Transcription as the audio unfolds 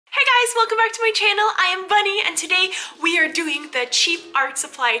guys, welcome back to my channel. I am Bunny and today we are doing the cheap art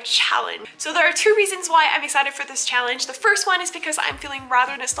supply challenge. So there are two reasons why I'm excited for this challenge. The first one is because I'm feeling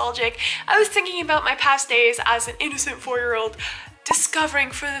rather nostalgic. I was thinking about my past days as an innocent 4-year-old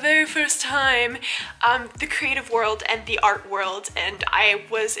discovering for the very first time the creative world and the art world, and I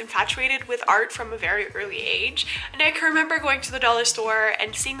was infatuated with art from a very early age. And I can remember going to the dollar store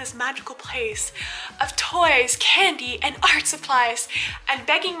and seeing this magical place of toys, candy, and art supplies, and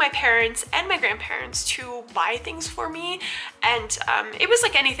begging my parents and my grandparents to buy things for me. And it was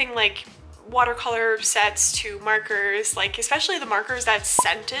like anything like watercolor sets to markers, like especially the markers that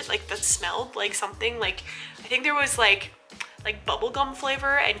scented, like that smelled like something, like I think there was like bubblegum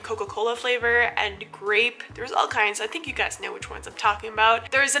flavor and Coca-Cola flavor and grape. There's all kinds. I think you guys know which ones I'm talking about.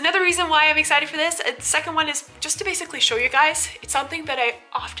 There's another reason why I'm excited for this. The second one is just to basically show you guys. It's something that I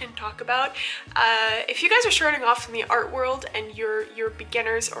often talk about. If you guys are starting off in the art world and you're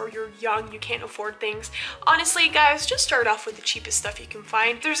beginners or you're young, you can't afford things, honestly guys, just start off with the cheapest stuff you can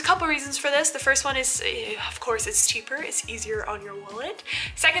find. There's a couple reasons for this. The first one is, of course, it's cheaper. It's easier on your wallet.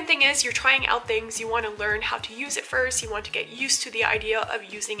 Second thing is you're trying out things. You want to learn how to use it first. You want to get used to the idea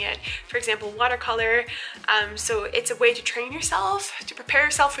of using it. For example, watercolor. So it's a way to train yourself, to prepare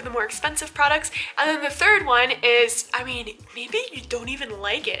yourself for the more expensive products. And then the third one is, I mean, maybe you don't even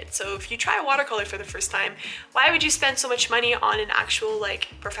like it. So if you try watercolor for the first time, why would you spend so much money on an actual like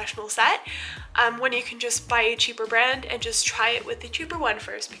professional set when you can just buy a cheaper brand and just try it with the cheaper one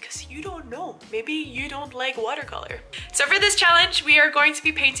first, because you don't know. Maybe you don't like watercolor. So for this challenge, we are going to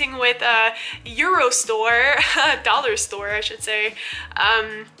be painting with a Euro store, dollar store, I should say,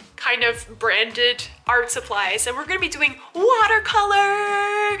 kind of branded art supplies, and we're going to be doing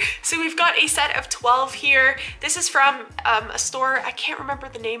watercolor. So we've got a set of 12 here. This is from a store. I can't remember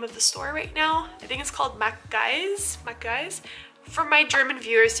the name of the store right now. I think it's called Mac-Guys. For my German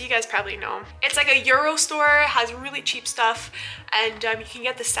viewers, you guys probably know. It's like a Euro store, has really cheap stuff, and you can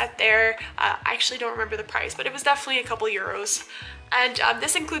get the set there. I actually don't remember the price, but it was definitely a couple euros. And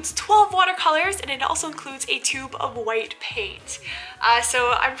this includes 12 watercolors, and it also includes a tube of white paint.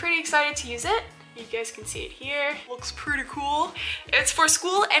 So I'm pretty excited to use it. You guys can see it here. Looks pretty cool. It's for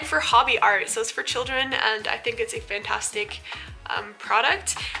school and for hobby art, so it's for children, and I think it's a fantastic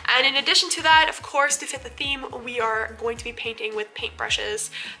product. And in addition to that, of course, to fit the theme, we are going to be painting with paintbrushes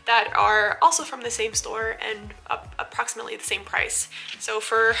that are also from the same store and approximately the same price. So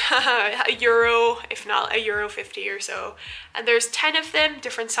for a euro, if not €1.50 or so. And there's 10 of them,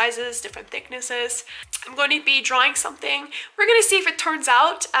 different sizes, different thicknesses. I'm going to be drawing something. We're going to see if it turns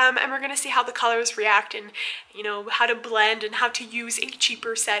out, and we're going to see how the colors react, and you know, how to blend and how to use a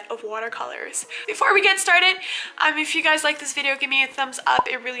cheaper set of watercolors. Before we get started, if you guys like this video, give me a thumbs up.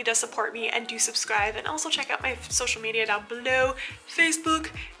 It really does support me, and do subscribe, and also check out my social media down below: Facebook,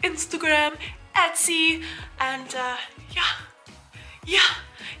 Instagram, Etsy, and yeah,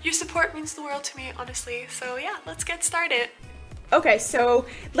 your support means the world to me, honestly. So yeah, let's get started. Okay, so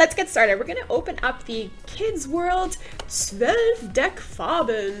let's get started. We're gonna open up the Kids World 12 Deck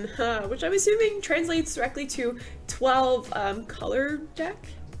Farben, which I'm assuming translates directly to 12 color deck.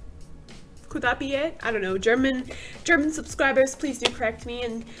 Could that be it? I don't know. German subscribers, please do correct me.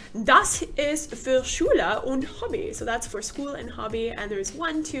 And das ist für Schule und Hobby. So that's for school and hobby. And there's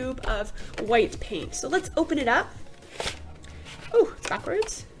one tube of white paint. So let's open it up. Oh, it's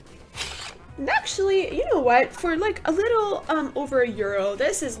backwards. And actually, you know what? For like a little over €1,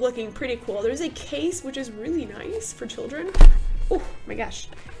 this is looking pretty cool. There's a case which is really nice for children. Oh my gosh.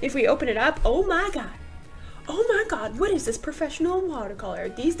 If we open it up, oh my god. Oh my god, what is this professional watercolor?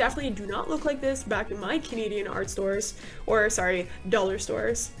 These definitely do not look like this back in my Canadian art stores, or sorry, dollar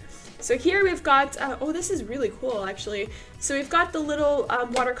stores. So here we've got, oh, this is really cool actually. So we've got the little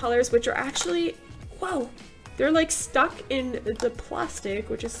watercolors, which are actually, whoa, they're like stuck in the plastic,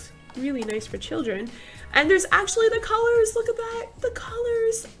 which is really nice for children. And there's actually the colors, look at that, the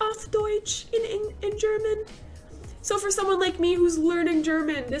colors auf Deutsch in German. So for someone like me who's learning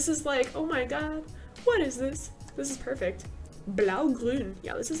German, this is like, oh my god. What is this? This is perfect. Blau-grün.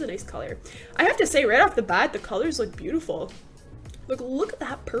 Yeah, this is a nice color. I have to say right off the bat, the colors look beautiful. Look at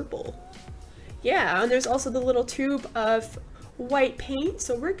that purple. Yeah, and there's also the little tube of white paint,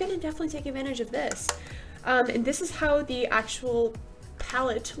 so we're gonna definitely take advantage of this. And this is how the actual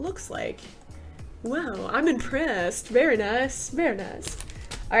palette looks like. Wow, I'm impressed. Very nice, very nice.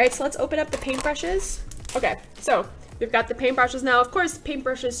 All right, so let's open up the paintbrushes. Okay, so we've got the paintbrushes now. Of course,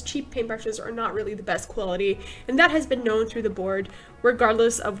 paintbrushes, cheap paintbrushes are not really the best quality, and that has been known through the board,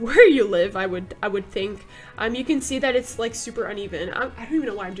 regardless of where you live, I would think. You can see that it's like super uneven. I don't even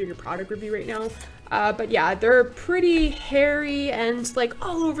know why I'm doing a product review right now. But yeah, they're pretty hairy and like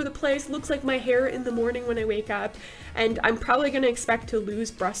all over the place. Looks like my hair in the morning when I wake up. And I'm probably gonna expect to lose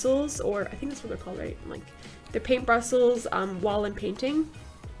bristles, or I think that's what they're called, right? Like the paint bristles while I'm painting.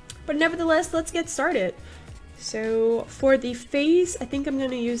 But nevertheless, let's get started. So for the face, I think I'm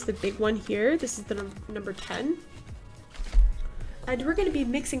gonna use the big one here. This is the number 10. And we're gonna be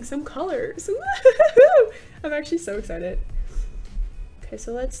mixing some colors. I'm actually so excited. Okay,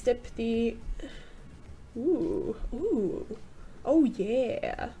 so let's dip the... Ooh, ooh. Oh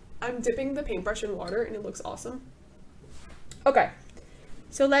yeah. I'm dipping the paintbrush in water and it looks awesome. Okay,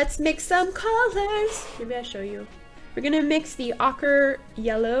 so let's mix some colors. Maybe I'll show you. We're gonna mix the ochre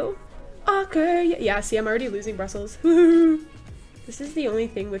yellow. Ochre, yeah, see, I'm already losing bristles. This is the only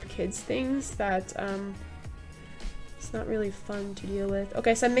thing with kids things that it's not really fun to deal with.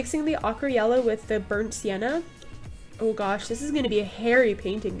 Okay, so I'm mixing the ochre yellow with the burnt sienna. Oh gosh, this is gonna be a hairy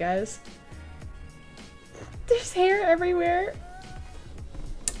painting, guys. There's hair everywhere.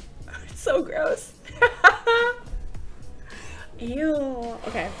 It's so gross. Ew.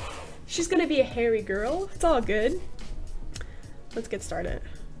 Okay, she's gonna be a hairy girl. It's all good. Let's get started.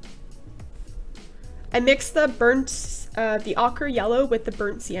 I mixed the the ochre yellow with the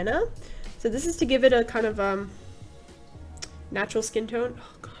burnt sienna. So this is to give it a kind of natural skin tone.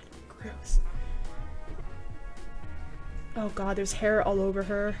 Oh god, gross. Oh god, there's hair all over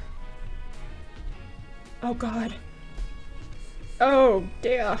her. Oh god. Oh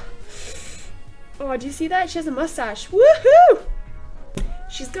dear. Oh, do you see that? She has a mustache. Woohoo!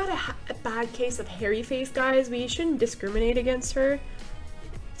 She's got a bad case of hairy face, guys. We shouldn't discriminate against her.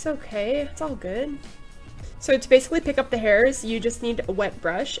 It's okay. It's all good. So to basically pick up the hairs, you just need a wet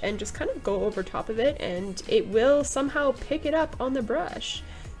brush and just kind of go over top of it, and it will somehow pick it up on the brush.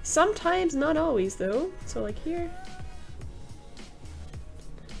 Sometimes, not always though. So like here.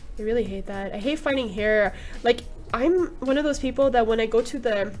 I really hate that. I hate finding hair. Like, I'm one of those people that when I go to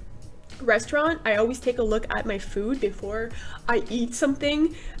the restaurant, I always take a look at my food before I eat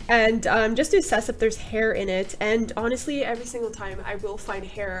something, and just to assess if there's hair in it. And honestly, every single time I will find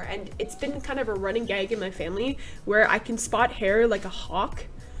hair, and it's been kind of a running gag in my family where I can spot hair like a hawk,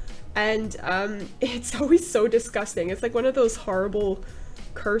 and it's always so disgusting. It's like one of those horrible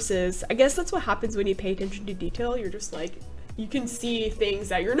curses. I guess that's what happens when you pay attention to detail. You're just like, you can see things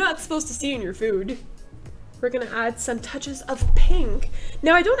that you're not supposed to see in your food. We're gonna add some touches of pink.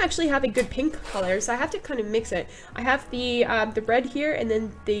 Now I don't actually have a good pink color, so I have to kind of mix it. I have the red here, and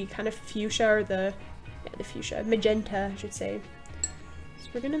then the kind of fuchsia, or the fuchsia, magenta, I should say. So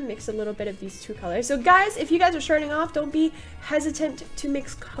we're gonna mix a little bit of these two colors. So guys, if you guys are starting off, don't be hesitant to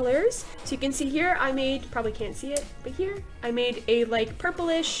mix colors. So you can see here, I made, probably can't see it, but here, I made a like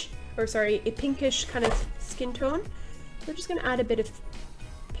purplish, or sorry, a pinkish kind of skin tone. We're just gonna add a bit of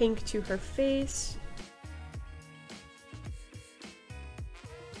pink to her face.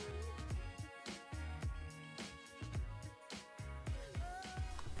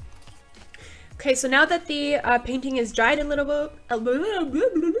 Okay, so now that the painting is dried a little bit,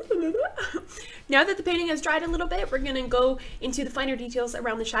 we're gonna go into the finer details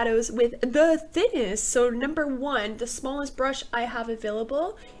around the shadows with the thinnest. So number 1, the smallest brush I have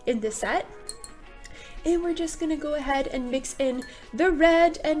available in this set. And we're just gonna go ahead and mix in the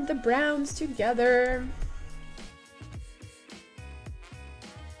red and the browns together.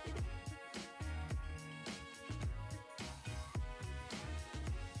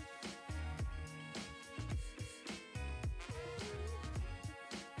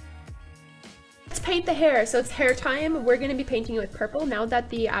 Let's paint the hair. So it's hair time. We're gonna be painting it with purple now that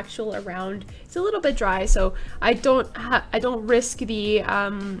the actual around is a little bit dry, so I don't risk the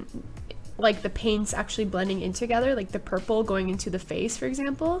like the paints actually blending in together, like the purple going into the face, for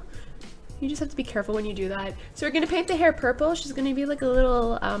example. You just have to be careful when you do that. So we're gonna paint the hair purple. She's gonna be like a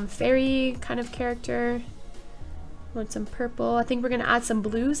little fairy kind of character. Want some purple. I think we're gonna add some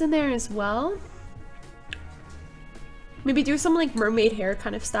blues in there as well. Maybe do some like mermaid hair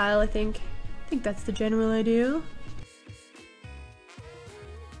kind of style, I think. I think that's the general idea.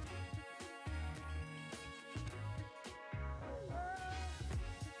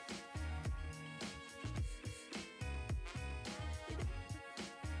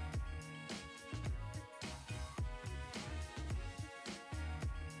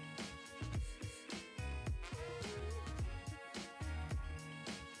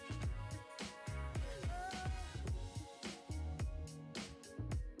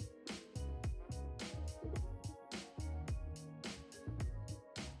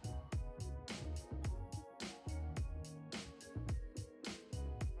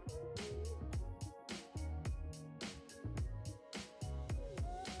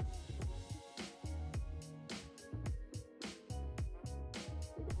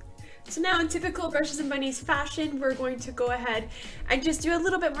 So now in typical Brushes and Bunnies fashion, we're going to go ahead and just do a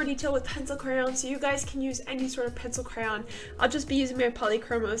little bit more detail with pencil crayon, so you guys can use any sort of pencil crayon. I'll just be using my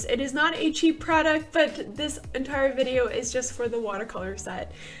Polychromos. It is not a cheap product, but this entire video is just for the watercolor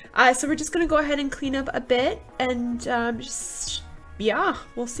set. So we're just going to go ahead and clean up a bit, and yeah,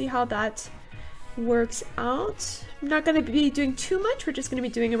 we'll see how that works out. I'm not going to be doing too much, we're just going to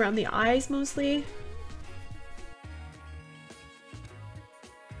be doing around the eyes mostly.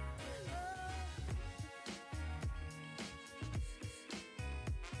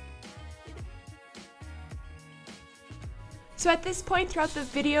 So at this point throughout the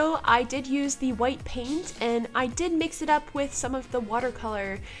video, I did use the white paint, and I did mix it up with some of the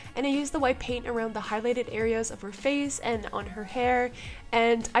watercolor, and I used the white paint around the highlighted areas of her face and on her hair,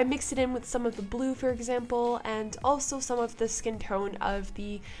 and I mixed it in with some of the blue, for example, and also some of the skin tone of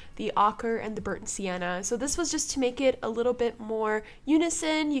the ochre and the burnt sienna. So this was just to make it a little bit more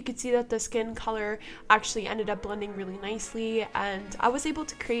unison. You could see that the skin color actually ended up blending really nicely, and I was able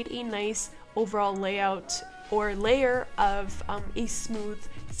to create a nice overall layout or layer of a smooth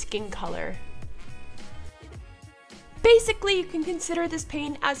skin color. Basically, you can consider this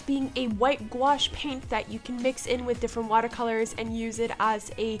paint as being a white gouache paint that you can mix in with different watercolors and use it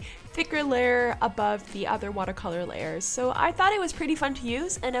as a thicker layer above the other watercolor layers. So I thought it was pretty fun to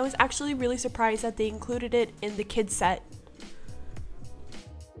use, and I was actually really surprised that they included it in the kids set.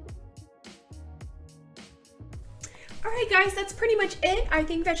 Alright guys, that's pretty much it. I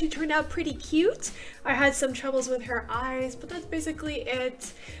think that she turned out pretty cute. I had some troubles with her eyes, but that's basically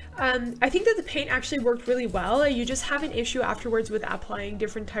it. I think that the paint actually worked really well. You just have an issue afterwards with applying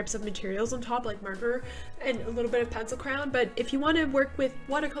different types of materials on top, like marker and a little bit of pencil crayon. But if you want to work with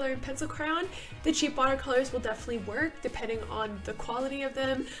watercolor and pencil crayon, the cheap watercolors will definitely work depending on the quality of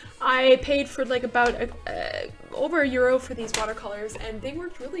them. I paid for like about over €1 for these watercolors, and they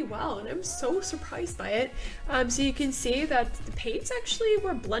worked really well, and I'm so surprised by it. So you can see that the paints actually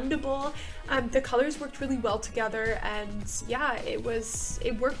were blendable. The colors worked really well together, and yeah, it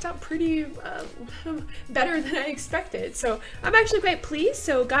worked out pretty better than I expected. So I'm actually quite pleased.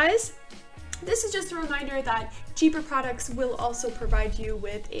 So guys, this is just a reminder that cheaper products will also provide you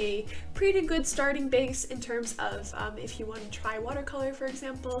with a pretty good starting base in terms of if you want to try watercolor, for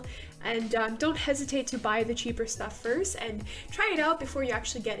example, and don't hesitate to buy the cheaper stuff first and try it out before you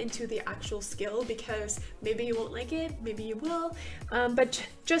actually get into the actual skill, because maybe you won't like it, maybe you will, but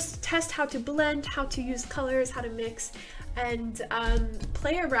just test how to blend, how to use colors, how to mix, and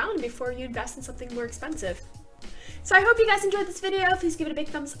play around before you invest in something more expensive. So I hope you guys enjoyed this video. Please give it a big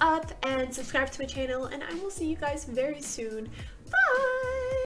thumbs up and subscribe to my channel, and I will see you guys very soon